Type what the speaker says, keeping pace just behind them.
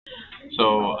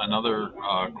So another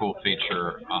cool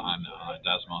feature on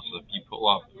Desmos is if you pull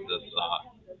up this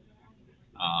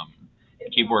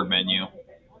keyboard menu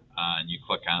and you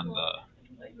click on the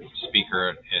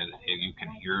speaker, you can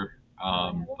hear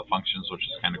the functions, which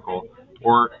is kind of cool.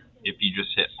 Or if you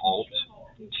just hit Alt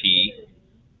T,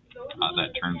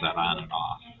 that turns that on and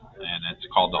off, and it's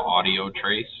called the audio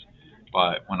trace.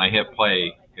 But when I hit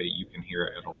play, you can hear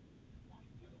it.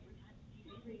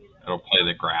 It'll play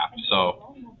the graph.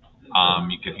 So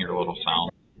you can hear a little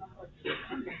sound,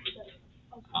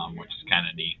 which is kind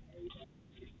of neat.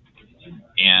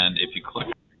 And if you click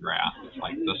on the graph,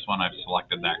 like this one, I've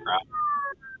selected that graph.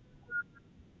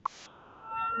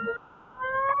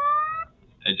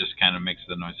 It just kind of makes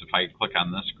the noise. If I click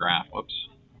on this graph, whoops,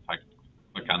 if I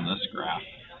click on this graph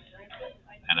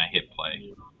and I hit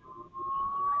play,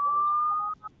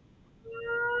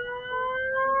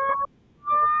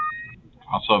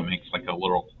 also it makes like a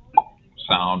little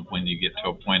sound when you get to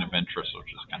a point of interest,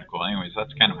 which is kind of cool. Anyways,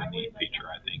 that's kind of a neat feature,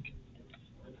 I think.